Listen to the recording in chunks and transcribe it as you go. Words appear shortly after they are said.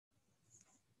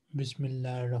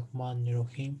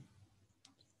Bismillahirrahmanirrahim.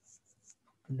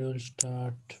 Today we'll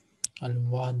start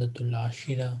Al-Wahdatul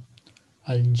Ashira,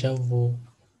 Al-Jawu,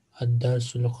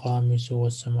 Ad-Darsul Khamis wa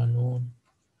Samanun,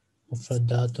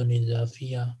 Mufradatun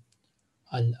Izafiyya,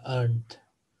 Al-Ard,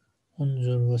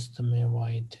 Unzur Wastami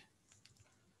Wa'id.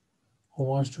 Who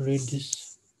wants to read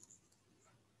this?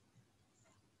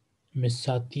 Miss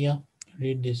Satya,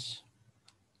 read this.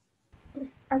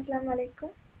 Assalamu alaikum.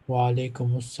 Wa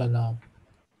alaykum salam.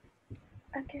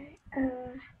 Okay.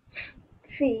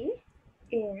 Fee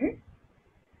in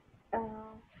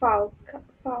Falk,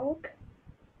 Falk,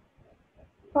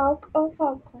 Falk or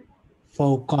Falcon?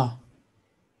 Fawqa,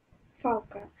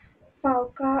 Falca.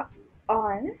 Falca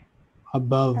on,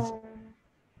 above. um,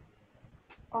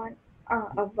 on,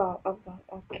 above.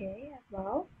 Okay,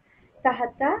 above.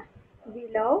 Tahta,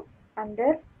 below,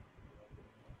 under,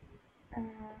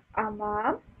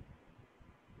 amam,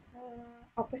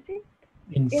 opposite,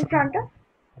 In in front front of, of.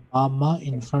 Mama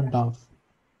in in front front, of.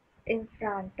 in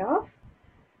front of,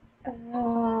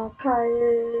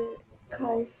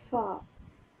 Khalfa,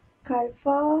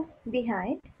 Khalfa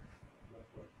behind,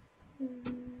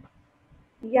 mm,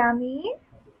 Yamin,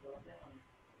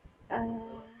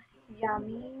 uh,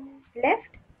 Yamin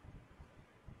left.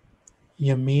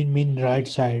 Yamin mean right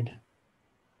side.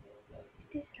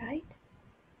 It is right.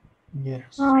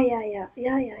 Yes. Oh yeah.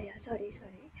 Sorry.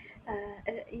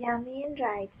 Yamin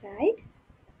right side.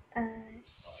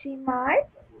 Shimal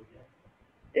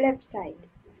left side.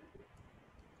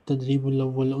 التدريب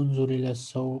الأول انظر إلى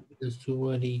الصور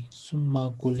ثم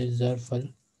قل الظرف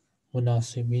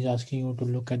المناسب. He's asking you to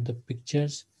look at the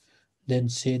pictures, then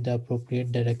say the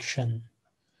appropriate direction.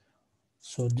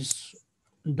 So this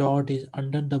dot is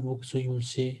under the book, so you will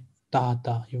say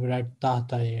tahta. You write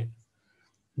tahta here.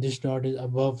 This dot is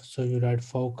above, so you write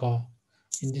fauka.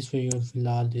 In this way, you will fill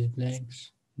all these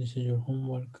blanks. This is your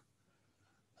homework.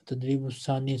 التدريب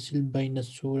الثاني سل بين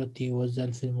الصورة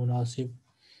والظرف المناسب.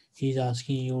 He's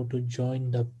asking you to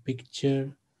join the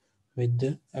picture with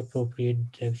the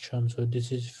appropriate direction. So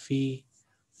this is fi,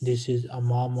 this is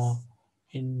amama.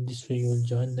 In this way you will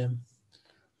join them.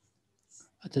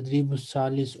 التدريب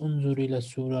الثالث انظر إلى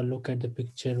الصورة. Look at the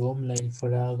picture. واملأ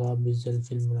الفراغ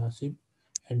بالظرف المناسب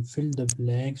and fill the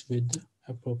blanks with the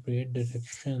appropriate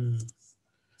direction.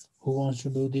 Who wants to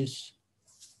do this?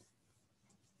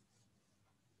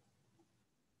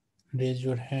 Raise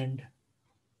your hand.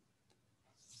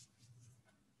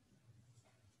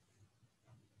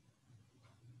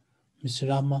 Miss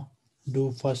Rama,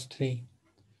 do first three.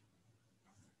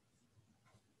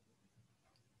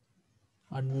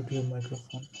 Unmute your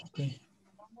microphone. Okay.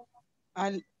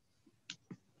 Al-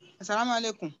 Assalamu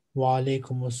alaikum. Wa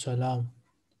alaikum assalam.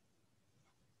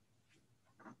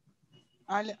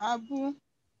 Al-Abu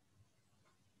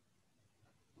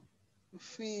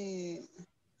fi,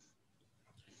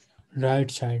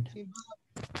 Right side. fi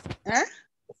eh?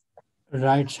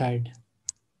 Right side.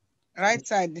 Right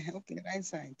side. Okay, right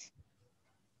side.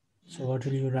 So what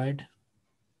will you write?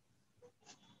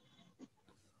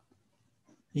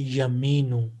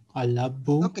 Yaminu.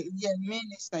 Alabbu. Okay,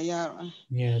 Yamin Sayara.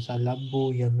 Yes,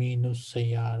 Alabbu Yaminu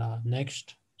Sayara.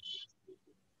 Next.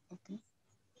 Okay.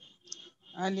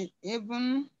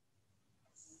 Al-Ibn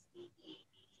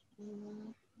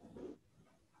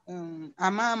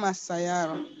Amama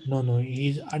Sayara. No,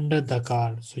 he's under the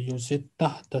car. So you say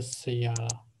Tahta Sayara.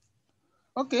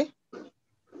 Okay,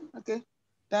 okay.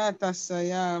 Tata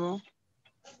Sayara.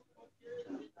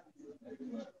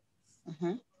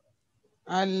 Uh-huh.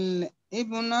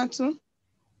 Al-Ibnatu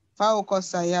Fawqa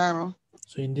Sayara.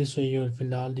 So in this way you will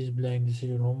fill all these blanks. This is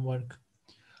your homework.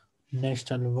 Next,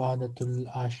 Al-Wahdatul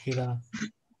Ashira.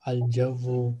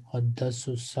 Al-Jawu.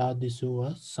 Ad-Dasu Sadisu wa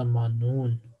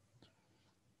Samanun.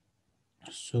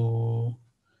 So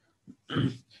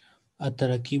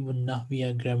التراكيب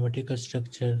النحوية grammatical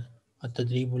structure.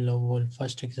 التدريب الأول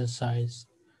first exercise.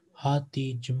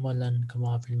 هاتي جملا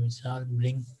كما في المثال.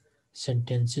 Bring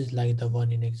sentences like the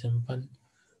one in example.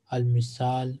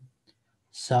 المثال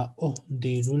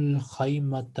سأحضر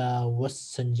الخيمة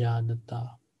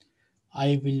والسجادة.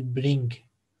 I will bring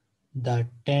the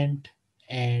tent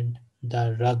and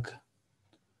the rug.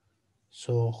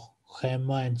 So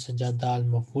خيمة and سجادة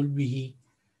المفعول به,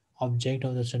 object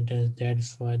of the sentence,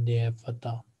 that's why they have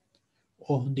fatah.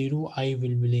 Ohdiru I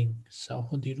will bring.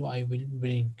 Sahdiru I will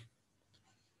bring.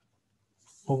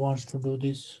 Who wants to do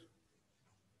this?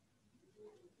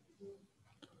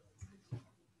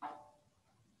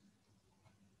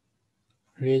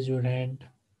 Raise your hand.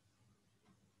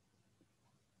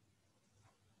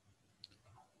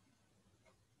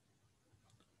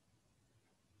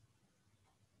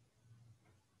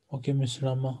 Okay, Miss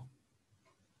Rama.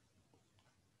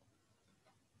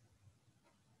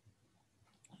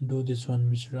 Do this one,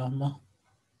 Miss Rahma.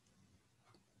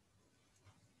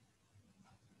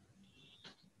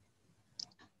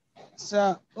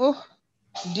 سأحضر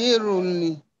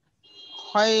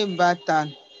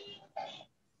الخيبة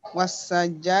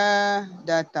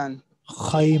والسجادة.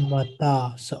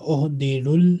 خيمتا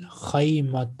سأهدر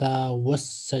الخيمة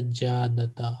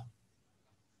والسجادة.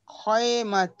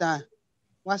 خيمة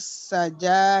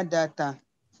والسجادة.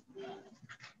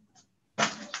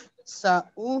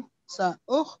 سأحضر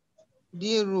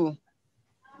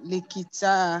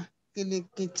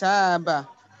الكتاب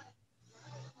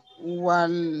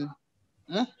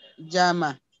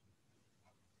والمحجمة.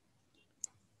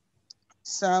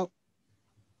 سأحضر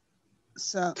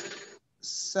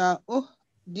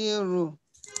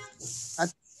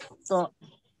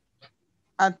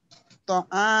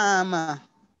الطعام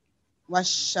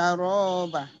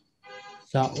والشراب.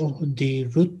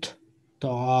 سأهدر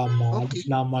الطعام. Okay.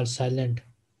 Lam are silent.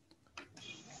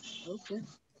 Okay.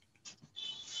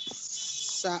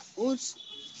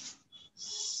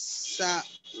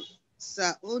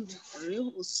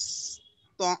 سأحضر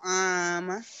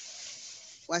الطعام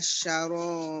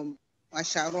والشراب.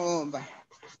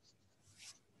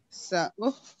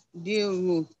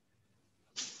 سأحضر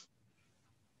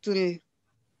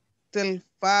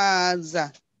التلفاز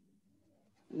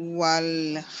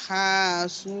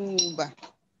والحاسوب.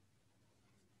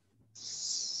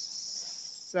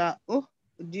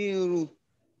 سأحضر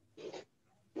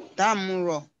التمر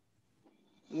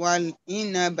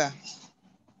والعنب.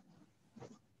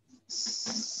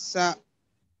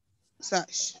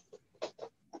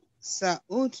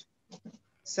 سأحضر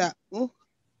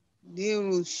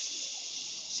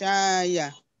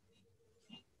الشاي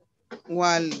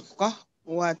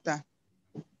والقهوة.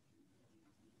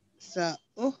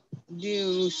 سأحضر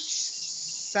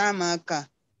السمك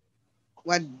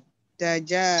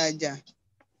والدجاج.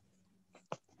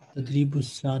 تدريب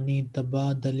الثاني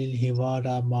تبادل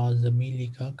الحوار مع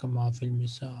زميلك كما في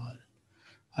المثال.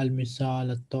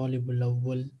 المثال الطالب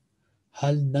الأول: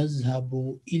 هل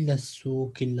نذهب إلى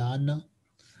السوق الآن؟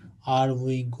 Are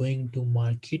we going to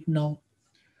market now?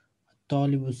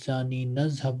 الطالب الثاني: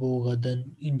 نذهب غدا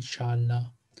إن شاء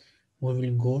الله. We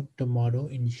will go tomorrow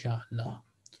إن شاء الله.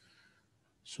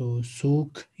 So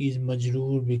souk is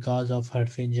majroor because of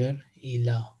harf jar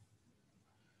ila.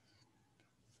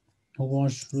 Who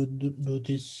wants to do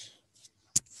this?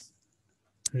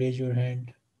 Raise your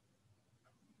hand.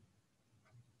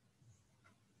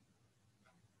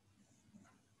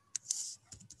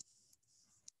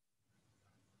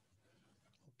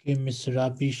 Okay, Miss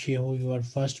Rabi Shehu, you are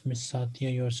first. Miss Satya,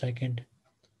 you are second.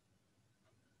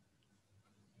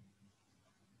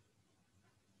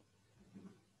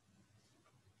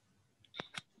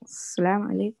 السلام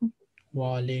عليكم.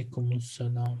 Wa alaikum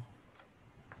assalam.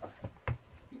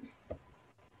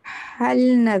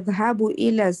 هل نذهب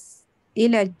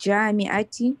إلى الجامعة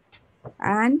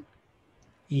الآن؟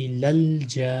 Ilal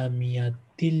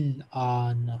jamiatil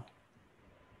ana.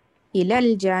 إلى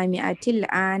الجامعة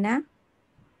الآن.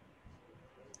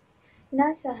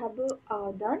 نذهب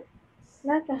غدا.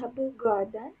 نذهب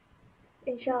غدا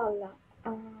inshallah.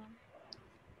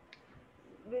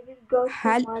 We will go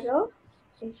هل tomorrow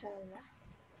inshallah.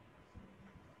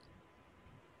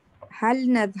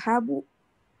 هل نذهب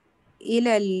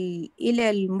إلى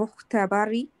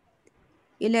المختبر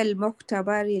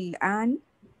الآن؟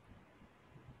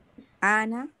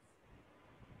 أنا.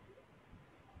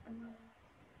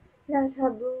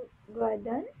 نذهب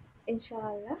غدا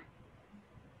inshallah.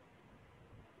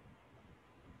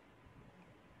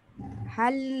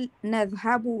 هل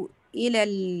نذهب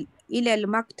إلى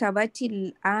المكتبة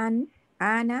الآن؟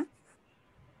 أنا.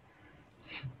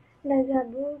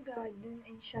 نذهب غدا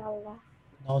inshallah.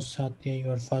 Now Satya, you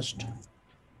are first.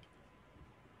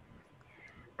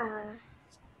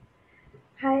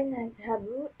 هل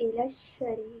نذهب إلى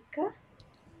الشركة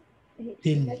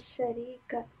Til.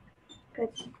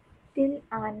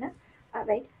 الآن؟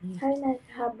 wait. هل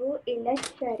نذهب إلى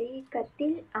الشركة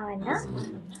الآن؟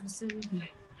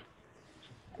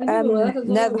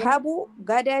 نذهب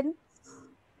غدا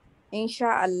إن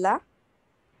شاء الله.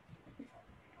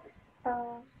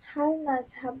 هل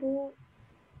نذهب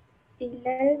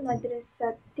إلى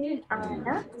المدرسة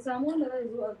الآن؟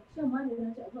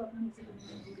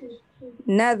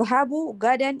 نذهب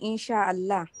غدا إن شاء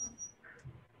الله.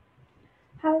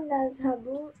 هل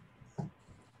نذهب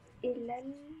إلى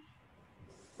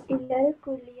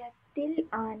الكلية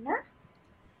الآن؟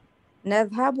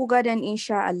 نذهب غدا إن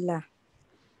شاء الله.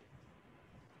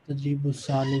 تدريب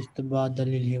الثالث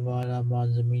تبادل الحوار مع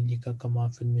زميلك كما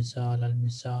في المثال.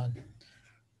 المثال: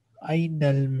 أين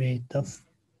المهتف?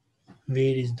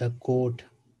 Where is the coat?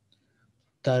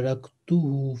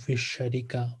 taraktuhu fi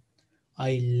sharika.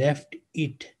 I left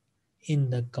it in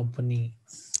the company.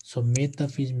 So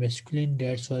metaf is masculine,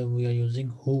 that's why we are using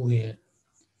who here.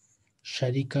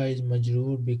 Sharika is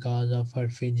majroor because of her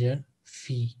figure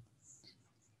fi.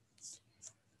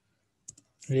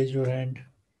 Raise your hand.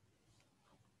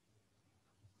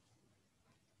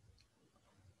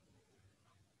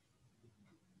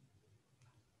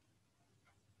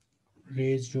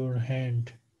 Raise your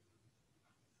hand.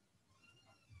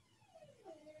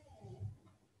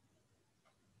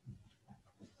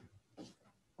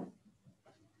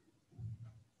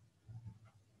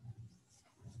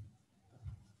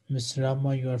 Miss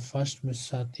Rama, you are first. Miss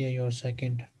Satya, you are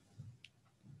second.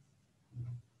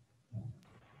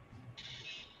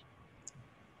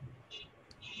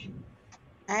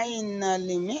 Aina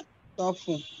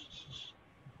al-mi'tafu.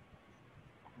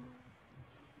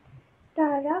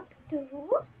 تركته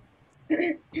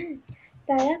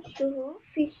تركته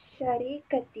في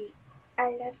الشركة. I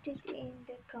left it in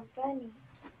the company.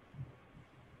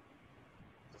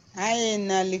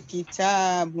 Aina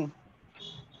al-kitabu.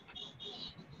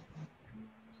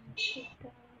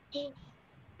 كتاب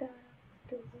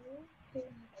تركته في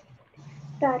المدرسة.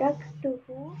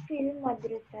 تركته في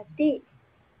المدرسة.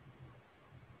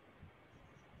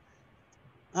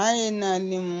 Aina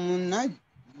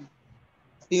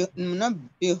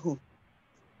al-munabbihu.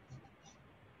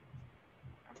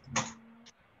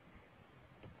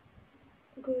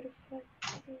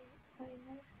 غرفتي أين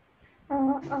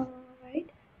right.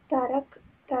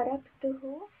 تركته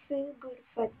في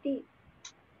غرفتي.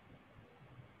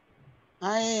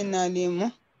 Aina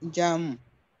al-muhjamu.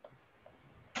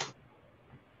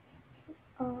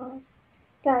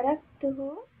 تركته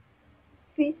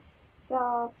في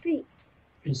الصف.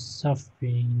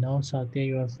 Safi. Now Satya,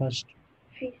 you are first.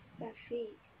 في الصف. في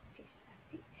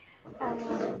الصف.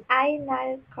 أين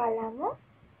القلم؟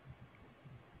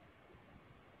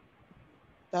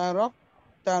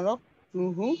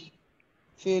 Taraktuhu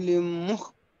fil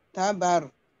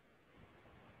muhtabar.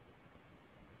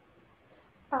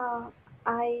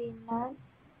 أين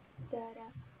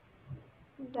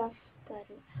الدفتر؟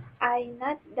 أين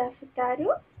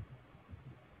الدفتر؟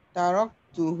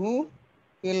 Taraktuhu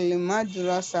fil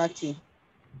madrasati.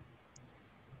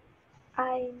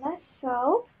 أين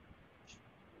الثوب؟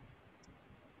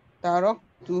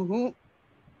 Taraktuhu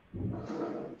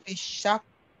fi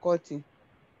shaqqati.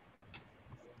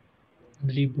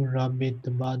 اضرب الرابط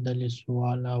تبادل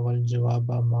السؤال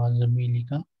والجواب مع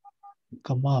زميلك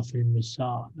كما في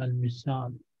المثال.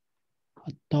 المثال: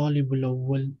 الطالب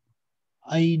الأول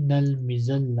أين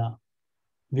المظلة؟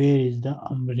 Where is the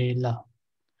umbrella?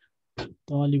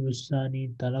 الطالب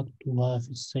الثاني تركتها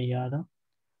في السيارة.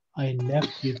 I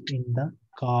left it in the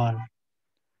car.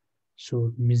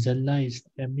 So مظلة is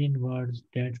feminine words,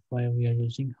 that's why we are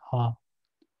using ha.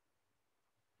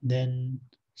 Then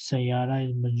سيارة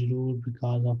is majroor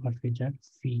because of her figure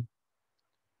fi.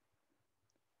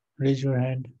 Raise your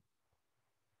hand.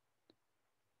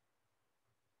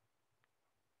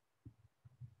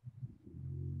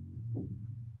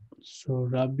 So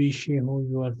Rabbi Shehu,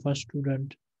 you are first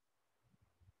student,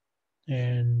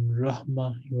 and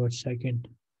Rahma, you are second.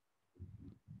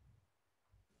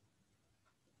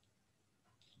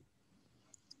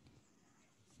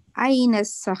 أين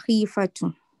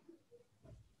السخيفة؟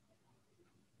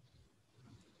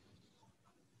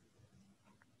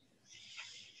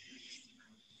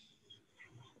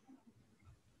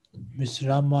 Miss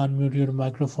Rahma, unmute your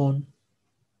microphone.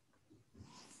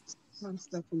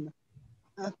 Astaghfirullah.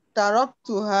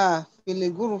 Taraktuha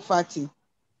fil ghurfati.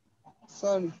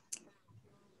 Sorry.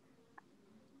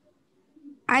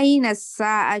 أين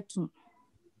الساعة؟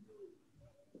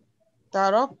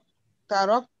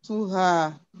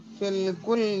 Taraktuha fil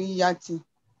kulliyati.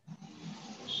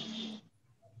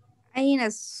 أين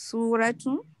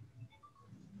السورة؟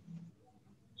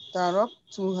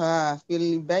 Taraktuha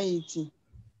fil bayti.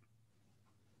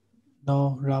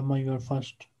 Now, Rama, you are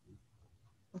first.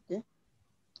 Okay.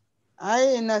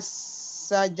 Aina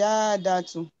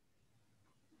sajadatu.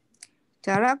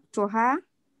 تركتها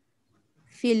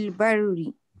في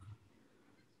البر.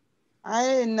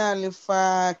 Aina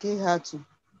al-fakihatu.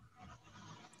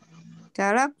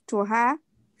 تركتها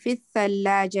في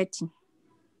الثلاجة.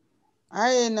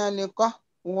 Aina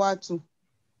al-qahwatu.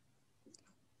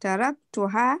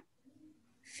 تركتها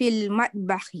في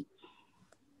المطبخ.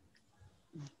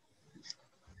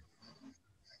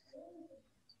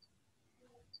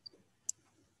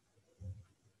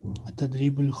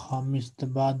 التدريب الخامس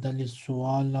تبادل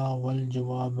السؤال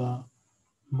والجواب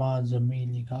مع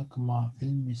زميلك كما في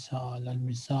المثال.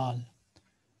 المثال: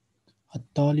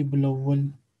 الطالب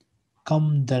الأول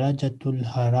Kam darajatul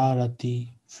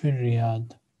hararati fi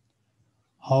Riyadh.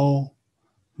 How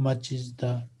much is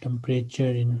the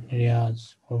temperature in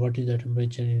Riyadh? Or what is the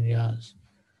temperature in Riyadh?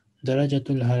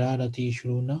 Darajatul hararati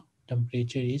ishruna.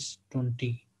 Temperature is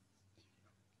 20.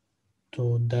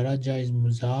 So daraja is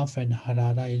muzaf and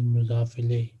harara is muzaf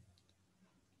ilayh.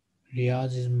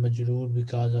 Riyaz is majroor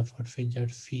because of harfi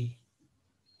jarfi.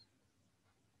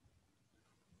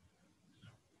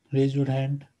 Raise your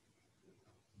hand.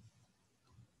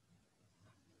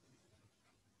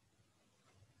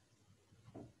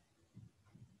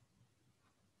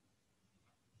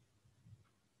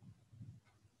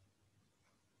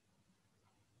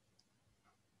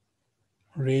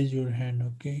 Raise your hand,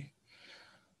 okay?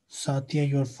 Satya,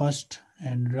 you're first,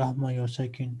 and Rahma, you're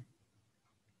second.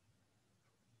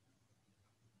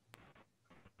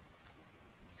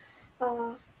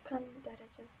 كم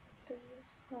درجة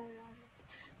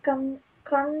الحرارة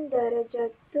كم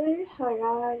درجة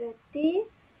الحرارة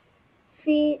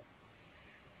في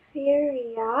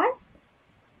الرياض؟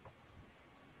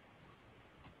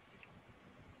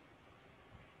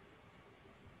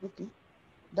 Okay.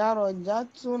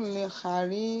 Darajatul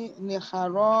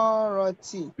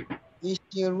hararati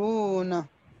ishiruna.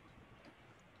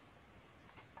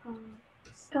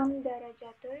 كم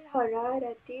درجة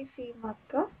الحرارة في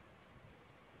مكة؟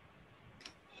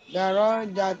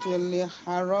 Darajatul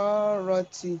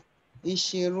hararati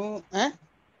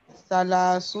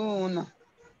salasuna.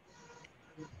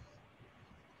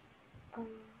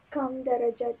 كم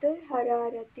درجة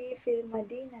الحرارة في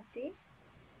المدينة؟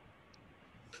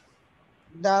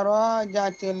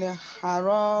 Darajatul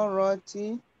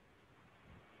hararati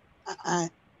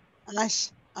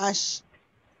ash ash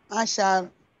ashar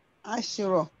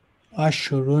ashiro.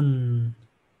 Ashurun.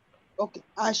 Okay,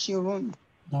 ashirun.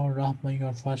 Now, Rahma,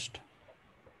 you're first.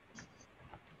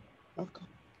 Okay.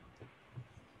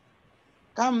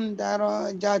 Kam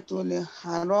darajatul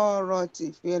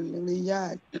hararati fil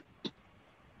riyad?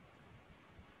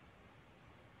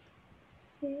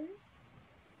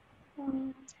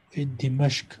 في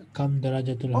دمشق. كم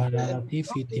درجة Okay, الحرارة في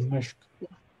okay, دمشق؟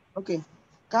 okay.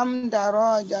 Kam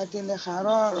darajatil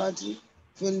hararati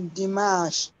fi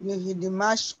Dimashq?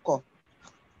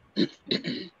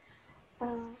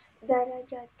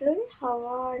 درجة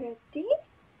الحرارة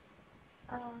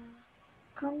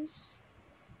خمس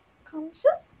خمس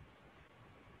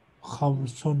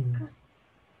خمسون.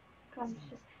 خمس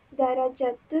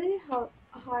درجة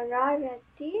الحرارة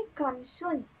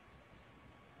خمس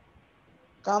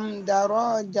Kam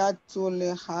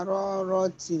darajatul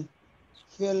hararati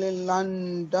fi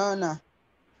London?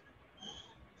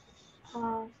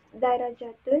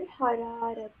 درجة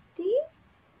الحرارة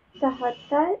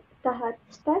تحت تحت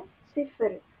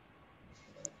الصفر.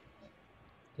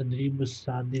 تدريب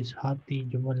السادس هاتي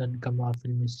جملا كما في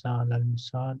المثال.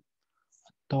 المثال: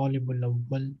 الطالب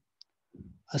الأول: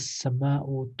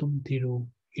 السماء تمطر.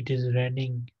 It is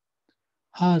raining.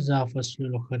 هذا فصل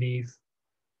الخريف.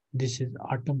 This is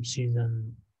autumn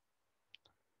season.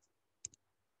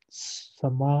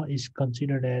 Sama is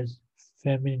considered as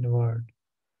feminine word.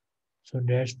 So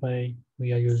that's why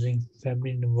we are using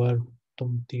feminine verb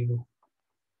tumtiru.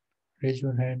 Raise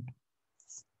your hand.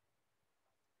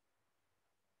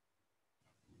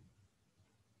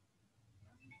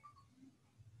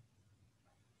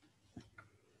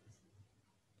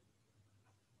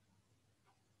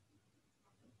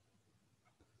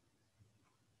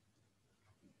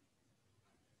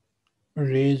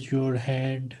 Raise your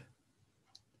hand.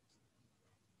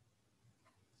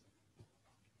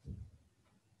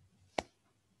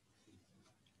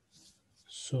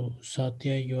 So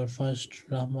Satya, you are first.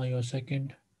 Rama, you are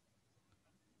second.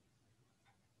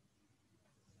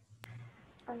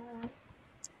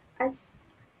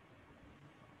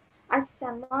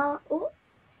 السماء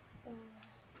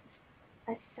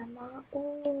السماء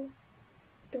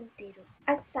تمطر.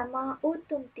 السماء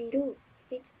تمطر.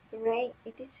 It's rain.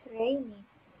 It is raining.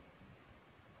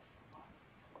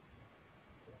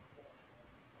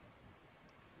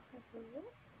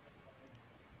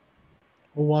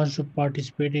 Who wants to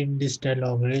participate in this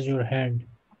dialogue? Raise your hand.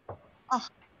 Ah,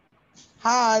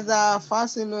 هذا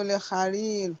فصل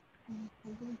الخريف.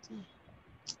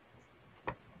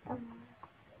 Uh,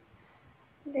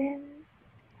 then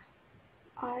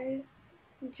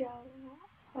الجو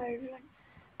حر.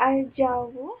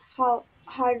 الجو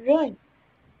حر.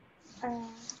 Uh,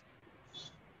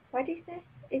 what is that?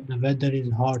 It's The weather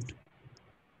is hot.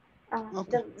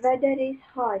 Okay. the weather is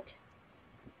hot.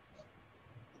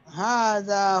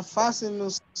 هذا فصل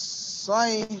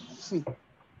الصيف.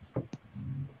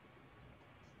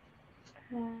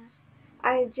 Uh,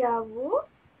 الجو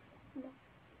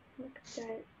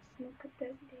مقتل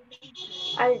معتدل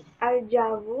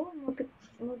الجو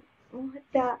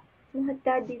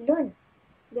معتدل.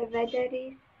 The weather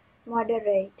is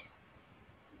moderate.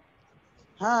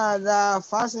 هذا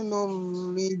فصل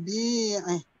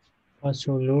الربيع.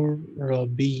 Fasulur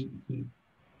Rabi.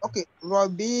 Okay,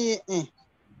 ربيع.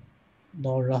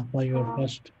 Now Rahma, you're Uh,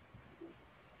 first.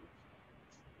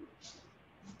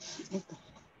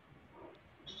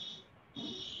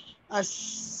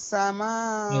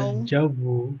 السماء.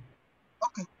 Al-Jawu.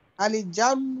 Okay,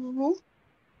 الجو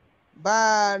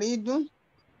بارد.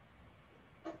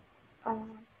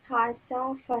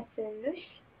 هذا فصل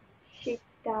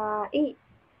الشتاء.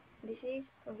 This is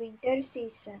winter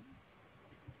season.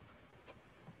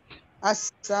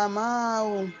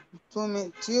 السماء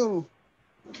تمطر.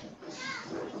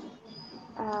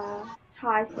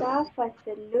 هذا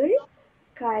فصل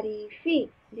الخريف.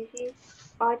 This is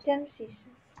autumn season.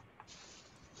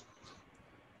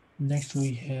 Next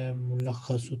we have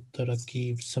Mulakhasut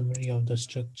Tarakib, summary of the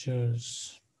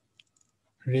structures.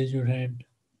 Raise your hand.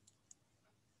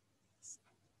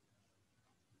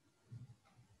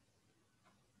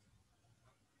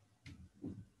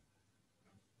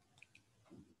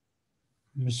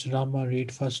 Miss Rama,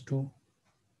 read first too.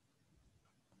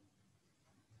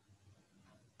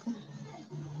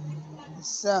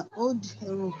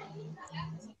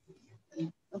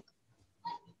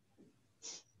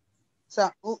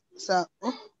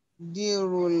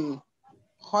 سأدير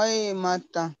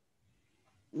الخيمة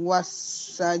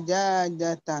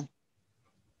والسجادة.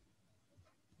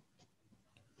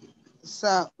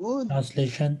 سأود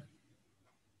Translation.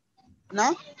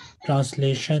 نعم.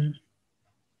 Translation.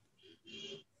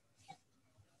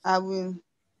 I will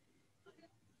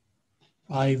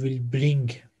I will bring.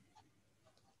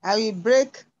 I will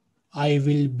break. I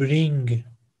will bring.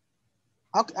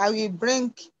 Okay, I will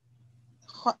bring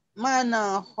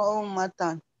mana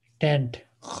homatan Tent.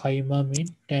 Khayma mean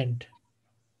tent.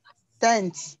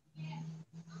 tent.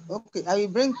 Okay, I will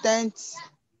bring tents.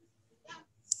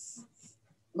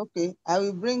 Okay, I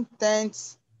will bring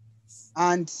tents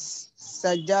and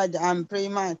sajad and prayer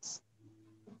mats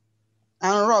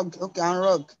and rug. Okay, and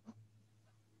rug.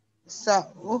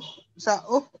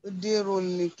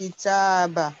 Sa'udirul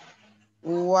kitaba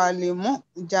walimu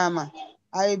jama.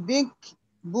 I bring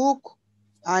book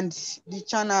and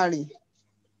dictionary.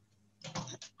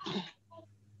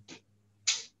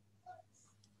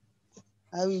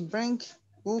 I will bring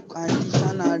book and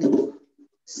dictionary.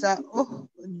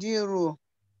 Sa'udiru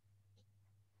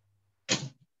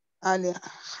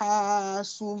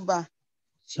al-hasuba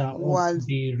wal.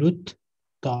 Sa'udirut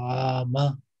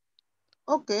ta'ama.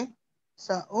 Okay.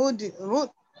 Sa'udiru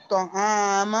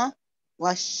ta'ama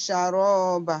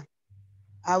washaroba.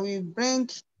 I will bring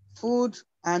food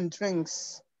and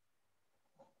drinks.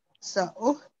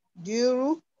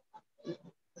 Sa'udiru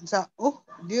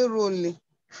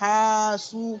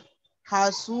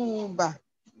hasuba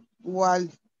wal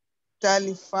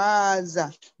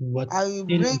talifaza. I will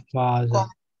bring Wattilfaza.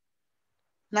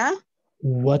 na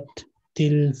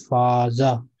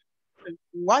Wattilfaza.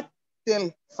 what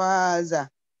talifaza.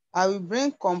 I will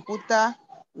bring computer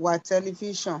wa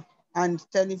television and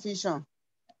television.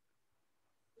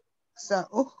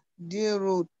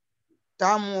 Sa'udiru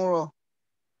tamuro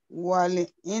wal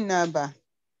inaba.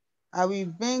 I will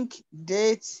bring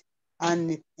dates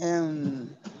and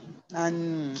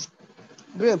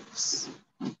grapes.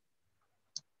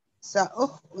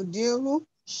 Sa'udiru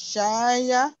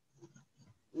shaya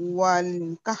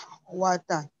wal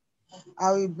kahwata.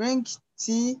 I will bring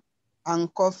tea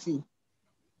and coffee.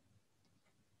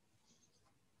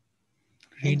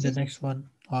 Read the Auntie? next one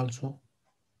also.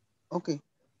 Okay.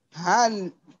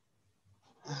 هل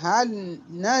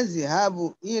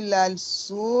نذهب إلى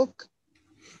السوق؟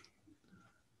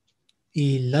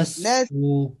 Let's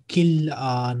Ilasukil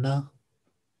ana.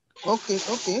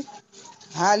 okay.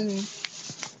 هل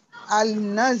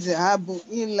نذهب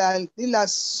إلى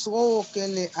السوق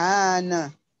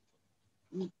الآن؟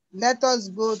 Let us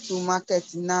go to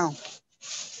market now.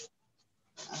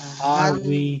 Are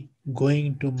we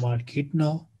going to market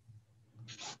now?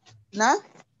 Na?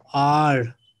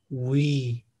 Are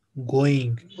we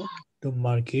going to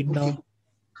market now?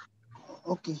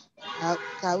 Okay.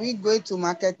 Can we go to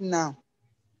market now?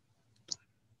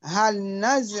 هل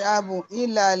نذهب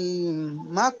إلى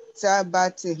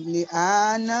المكتبة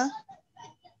الآن؟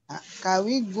 Can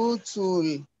we go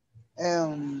to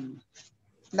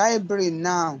library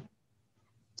now?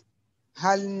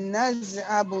 هل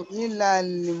نذهب إلى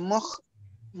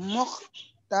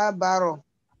المختبر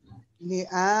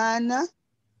الآن?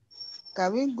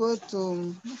 Can we go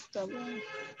to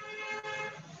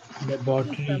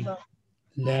Laboratory.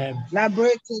 lab,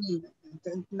 Laboratory.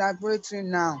 Laboratory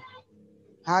now.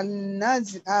 هل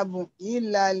نذهب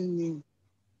إلى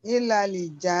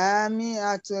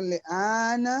الجامعة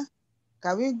الآن?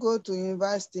 Can we go to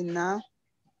university now?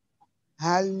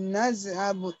 هل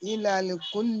نذهب إلى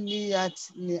الكلية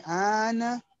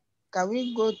الآن? Can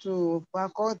we go to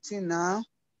faculty now?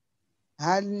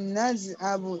 هل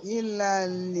نذهب إلى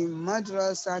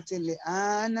المدرسة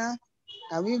الآن?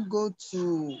 Can we go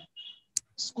to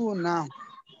school now?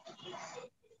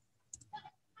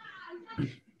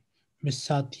 Miss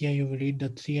Satya, you will read the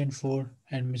 3 and 4,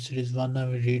 and Miss Rizwana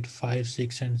will read 5,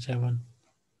 6, and 7.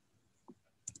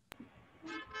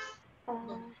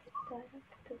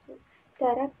 تركته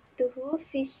تركته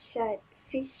في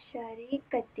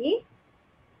الشركة.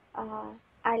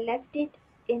 I left it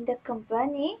in the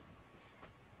company.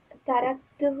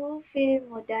 تركته في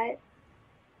المدرسة.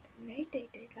 What is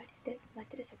that?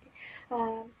 مدرسة.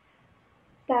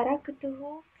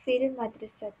 تركته في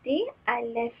المدرسة. I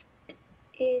left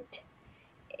it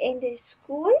in the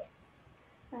school.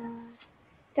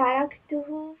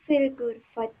 تركته في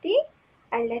الغرفة.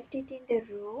 I left it in the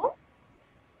room.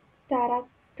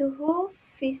 تركته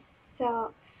في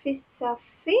الصف. في الصف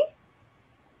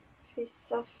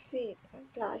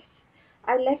class.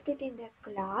 I left it in the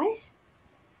class.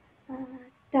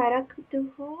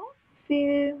 تركته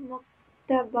في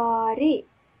المختبر.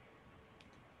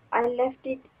 I left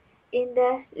it in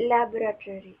the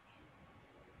laboratory.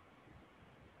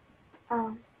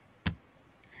 Um,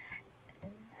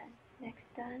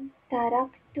 next one.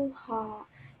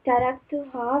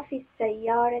 تركتها في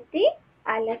السيارة.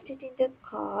 I left it in the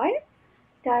car.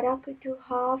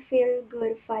 تركتها في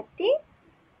الغرفة.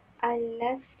 I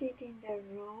left it in the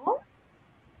room.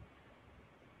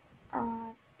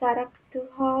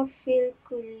 تركتها في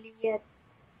كلية.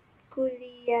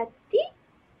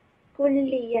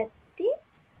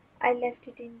 I left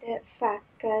it in the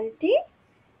faculty.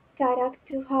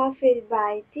 تركتها في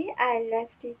البيت. I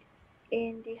left it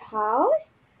in the house.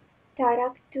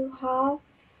 تركتها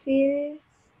في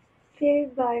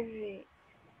البر.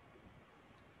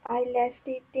 I left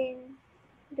it in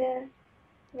the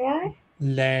where?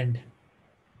 Land.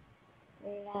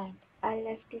 Land. I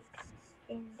left it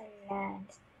in the land.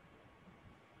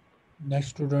 Next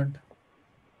student,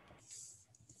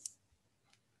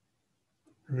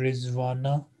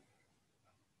 Rizwana.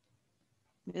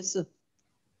 Yes.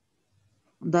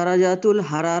 Darajatul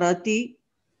hararati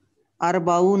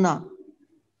arbauna.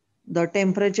 The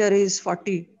temperature is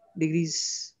 40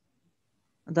 degrees.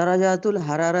 Darajatul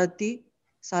hararati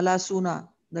salasuna.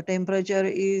 The temperature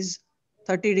is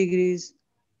 30 degrees.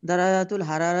 Darajatul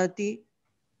hararati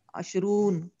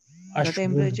ashrun. The Ashwin.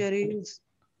 temperature is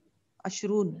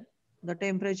ashrun. The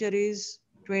temperature is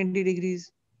 20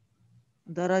 degrees.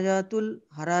 Darajatul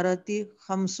hararati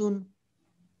khamsun.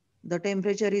 The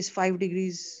temperature is 5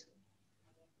 degrees.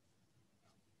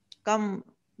 Kam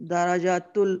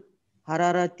darajatul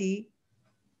hararati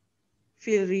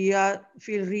fil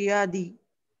riyadi.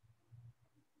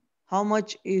 How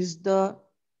much is the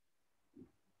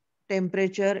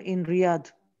temperature in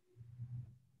Riyadh?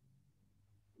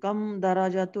 Kam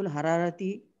darajatul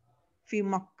hararati fi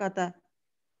Makkah.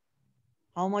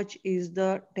 How much is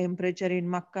the temperature in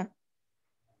Makkah?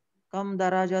 Kam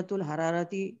darajatul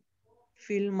hararati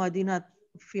fil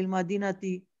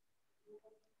madinati.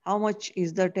 How much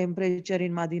is the temperature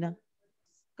in Madina?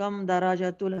 Kam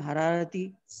darajatul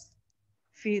hararati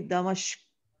fi Damashq.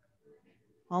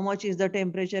 How much is the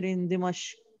temperature in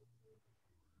Dimashq?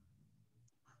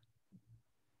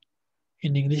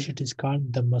 In English, it is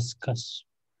called Damascus.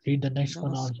 Read the next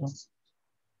one also. Damascus.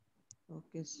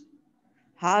 Okay.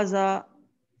 Haza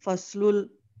faslul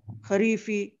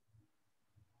kharifi.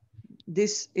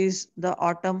 This is the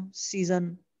autumn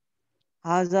season.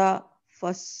 Haza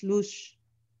faslush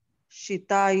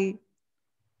shitai.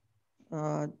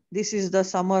 This is the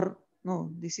summer.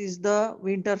 No, this is the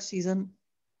winter season.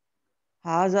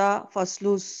 Haza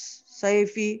faslus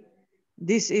saifi.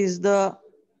 This is the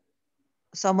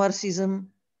summer season.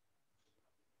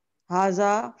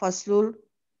 Haza faslul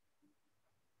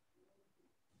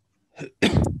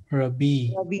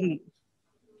Rabi. rabi.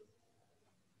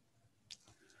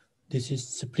 This is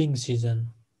spring season.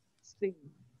 Spring.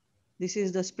 This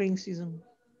is the spring season.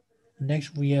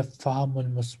 Next, we have Faham al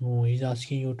Masmu. He's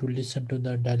asking you to listen to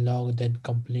the dialogue, then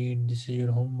complete. This is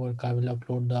your homework. I will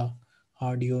upload the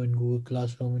audio in Google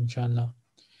Classroom, inshallah.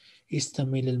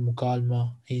 Istamil al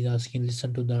Mukalma. He's asking,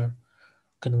 listen to the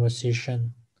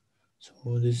conversation.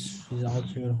 So, this is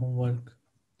also your homework.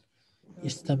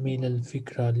 Istamil al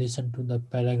Fikra. Listen to the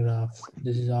paragraph.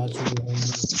 This is also your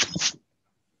homework.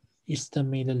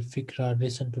 Istamil al Fikra.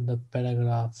 Listen to the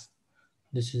paragraph.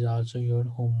 This is also your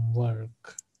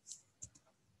homework.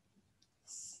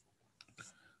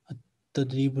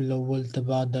 التدريب الأول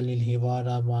تبادل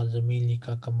الحوار مع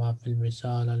زميلك كما في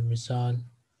المثال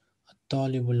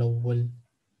الطالب الأول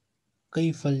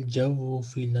كيف الجو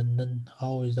في لندن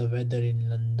How is the weather in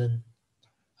London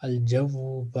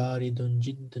الجو بارد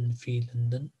جدا في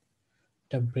لندن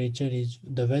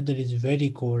The weather is very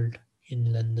cold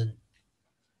in London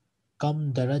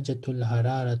كم درجة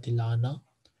الحرارة الآن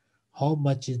How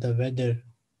much is the weather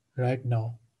right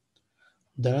now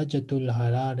درجة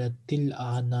الحرارة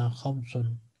الآن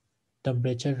 5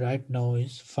 Temperature right now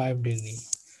is 5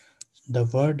 degrees. The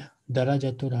word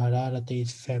darajatul hararati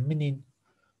is feminine,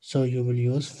 so you will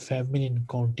use feminine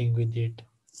counting with it.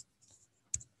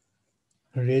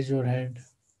 Raise your hand.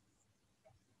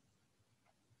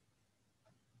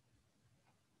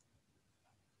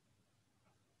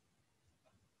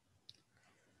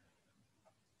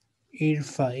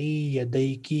 Irfa'i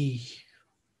yadayki.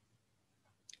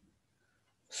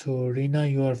 So Rina,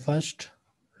 you are first.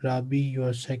 Rabi, you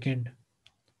are second.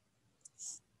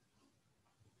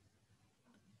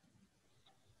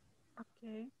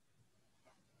 Okay.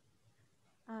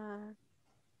 Uh,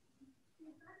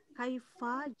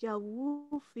 Kaifa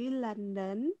jawu fi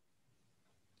London?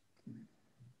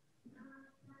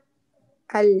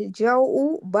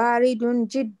 الجو بارد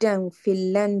جدا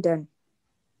في لندن.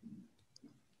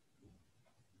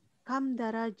 Kam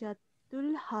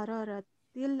darajatul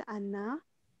hararatil ana?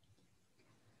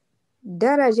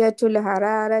 درجة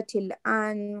الحرارة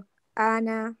الآن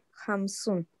أنا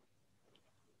 50.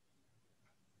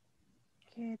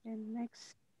 Okay, then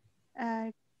next.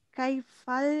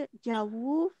 Kaifal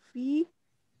jawu fi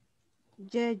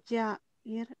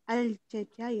Jazair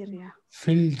Aljazair ya.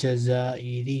 Fil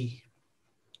Jazairi.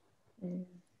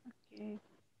 Okay.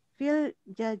 Fil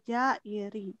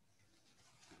Jazairi.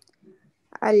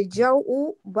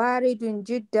 الجو بارد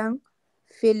جدا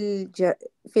في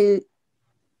في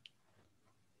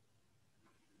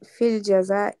في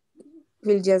الجزائر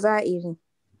في الجزائر.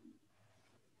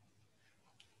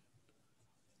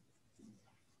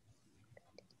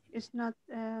 It's not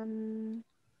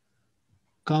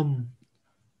Come.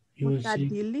 You will see.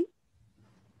 mutadili.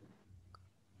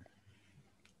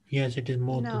 Yes, it is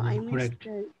No, I Mu'tadil. missed Correct.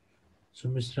 the. So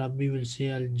Mr. Rabi will say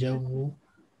Al Okay. Jawu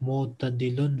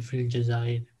Mu'tadilun fil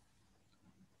Jazair.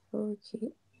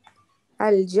 أوكي.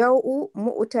 الجو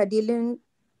معتدل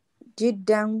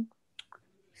جدا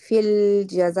في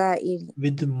الجزائر.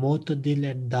 With Mu'tadil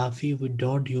and Dafi, we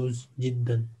don't use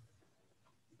Jiddan.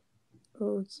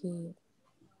 أوكي.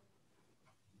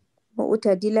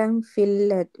 معتدلا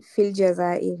في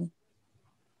الجزائر.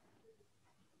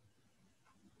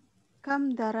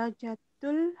 Kam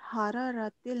darajatul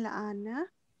hararatil ana?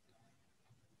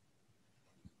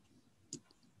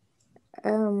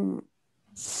 أم،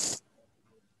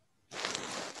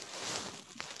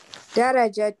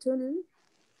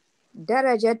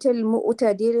 درجة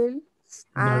المعتدل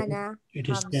Now أنا it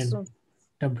is 10. 50.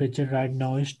 Temperature right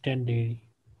now is 10 degrees.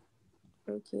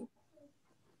 أوكي.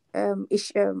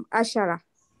 10.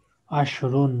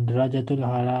 Ashrun. Darajatul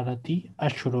Hararati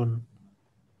Ashrun.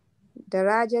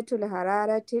 درجة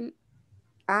الحرارة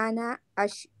الآن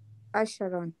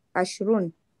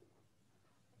 10.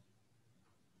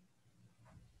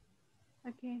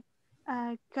 Okay.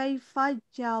 Kaifa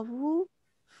jawu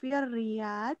fi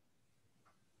Riyadh?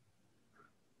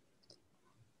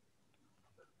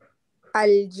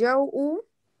 الجو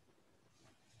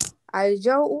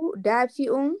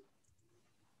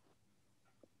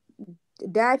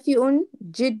دافئ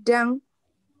جدا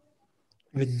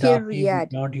With في Dafi, we الرياض.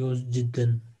 not use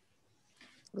Jiddan.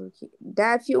 أوكي.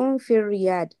 دافئ في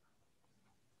الرياض.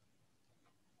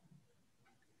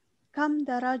 Kam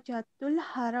darajatul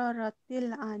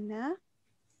hararatil ana?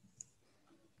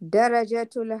 درجة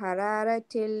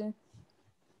الحرارة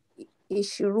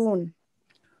 20.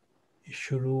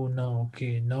 Shuruna.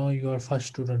 Okay. Now you are first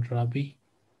student, Rabi.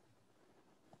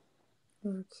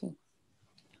 أوكي.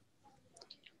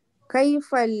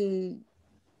 كيف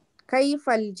كيف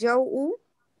الجو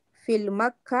في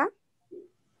مكة؟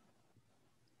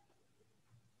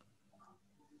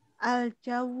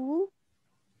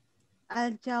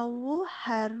 Al-jawu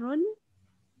harun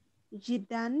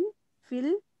jidan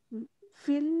fil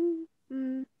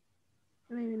mm,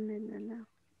 no.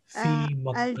 Fi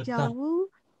Makkata. Al-jawu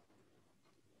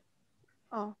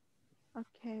oh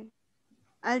okay.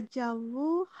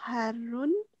 Al-jawu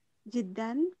harun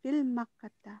jidan fil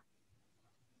Makkah.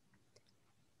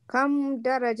 كم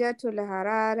درجة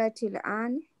الحرارة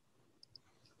الآن؟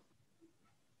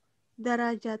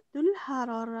 Darajatul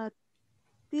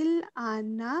hararatil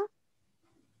ana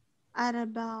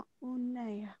arba'una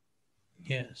ya.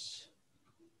 Yes.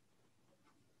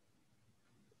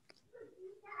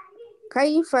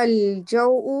 كيف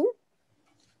الجو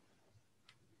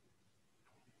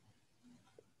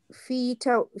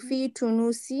في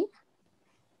تونس؟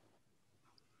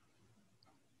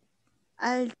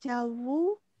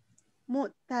 الجو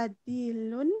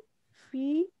معتدل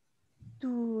في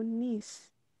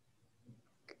تونس.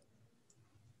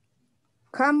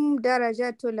 كم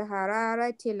درجة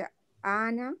الحرارة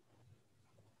الآن؟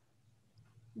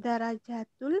 درجة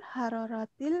الحرارة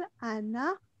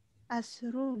الآن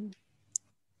 20.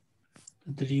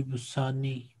 التدريب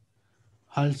الثاني.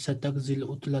 هل ستقضي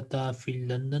العطلة في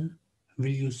لندن؟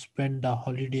 Will you spend the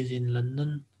holidays in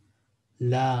London?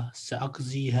 لا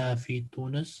سأقضيها في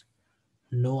تونس.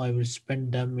 No, I will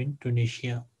spend them in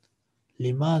Tunisia.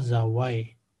 لماذا?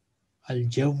 Why?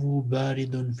 الجو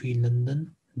بارد في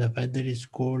لندن. The weather is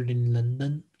cold in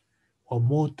London.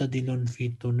 ومعتدل في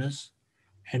تونس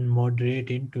and moderate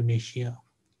in Tunisia.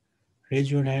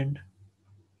 Raise your hand.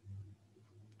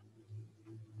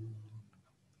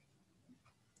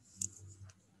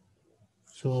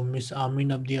 So Miss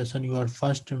Amin Abdi Hassan, you are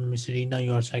first. Miss Reena,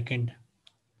 you are second.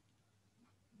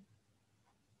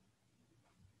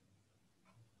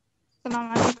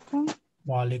 السلام عليكم.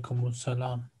 Wa alaikum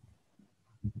assalam.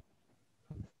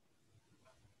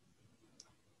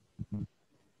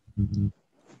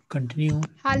 Continue.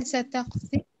 هل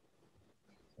ستقضي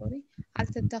هل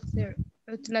ستقضي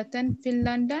عطلة في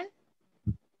لندن؟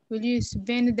 Will you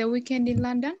spend the weekend in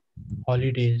London?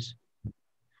 Holidays.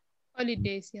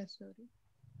 Holidays, yeah, sorry.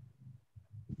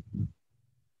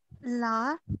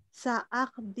 لا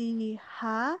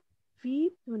سأقضيها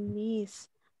في تونس.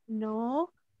 No,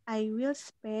 I will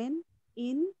spend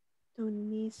in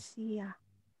Tunisia.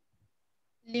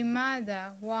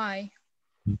 لماذا? Why?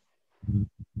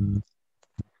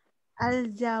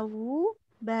 الجو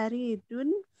بارد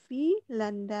في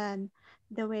لندن.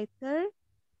 The weather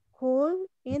cold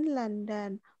in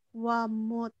London.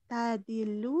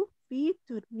 ومعتدل في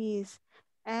تونس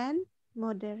and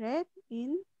moderate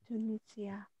in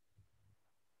Tunisia.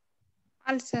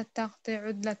 هل ستقضي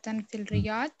عطلة في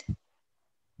الرياض؟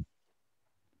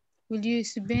 Will you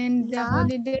spend the لا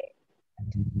holiday?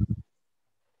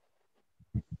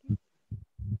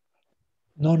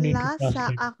 No need to لا translate.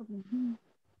 سأقضي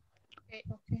Okay.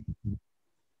 Okay.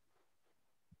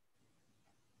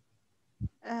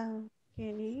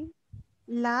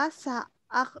 لا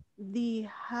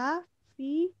سأقضيها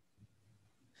في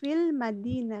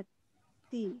المدينة.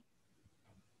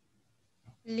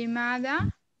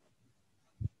 لماذا؟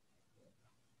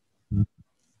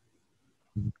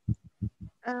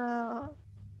 آه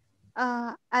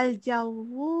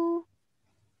الجو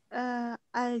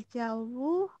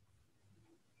الجو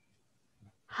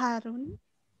حار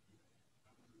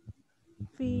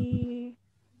في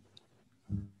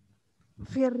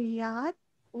الرياض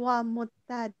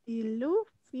ومعتدل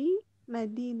في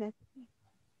مدينتي.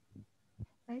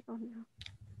 I don't know.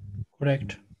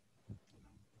 Correct.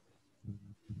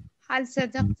 هل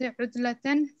ستقضي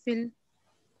عطلة في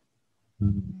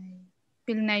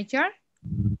النيجر؟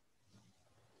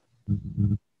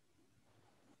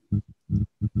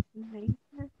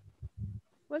 Niger.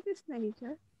 What is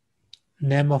Niger?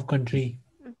 Name of country.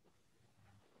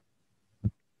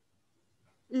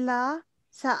 لا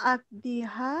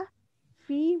سأقضيها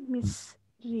في مصر.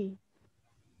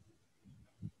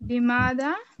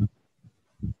 لماذا؟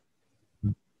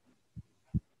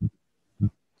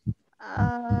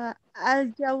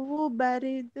 الجو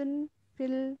بارد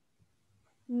في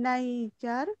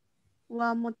النيجر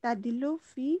ومعتدل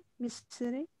في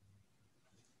مصر.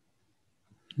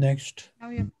 Next. Now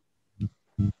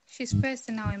she's first,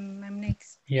 now I'm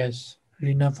next. Yes.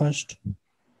 Reena first.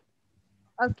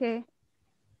 Okay.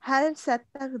 هل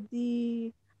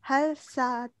ستقضي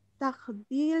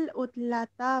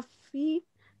العطلة في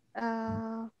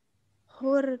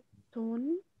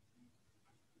خرطوم؟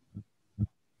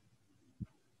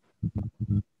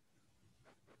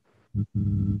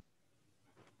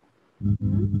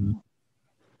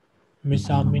 Miss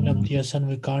Amin Abdi Hassan,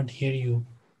 we can't hear you.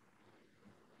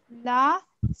 لا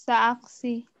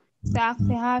سأقضيها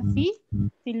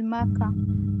في المكة.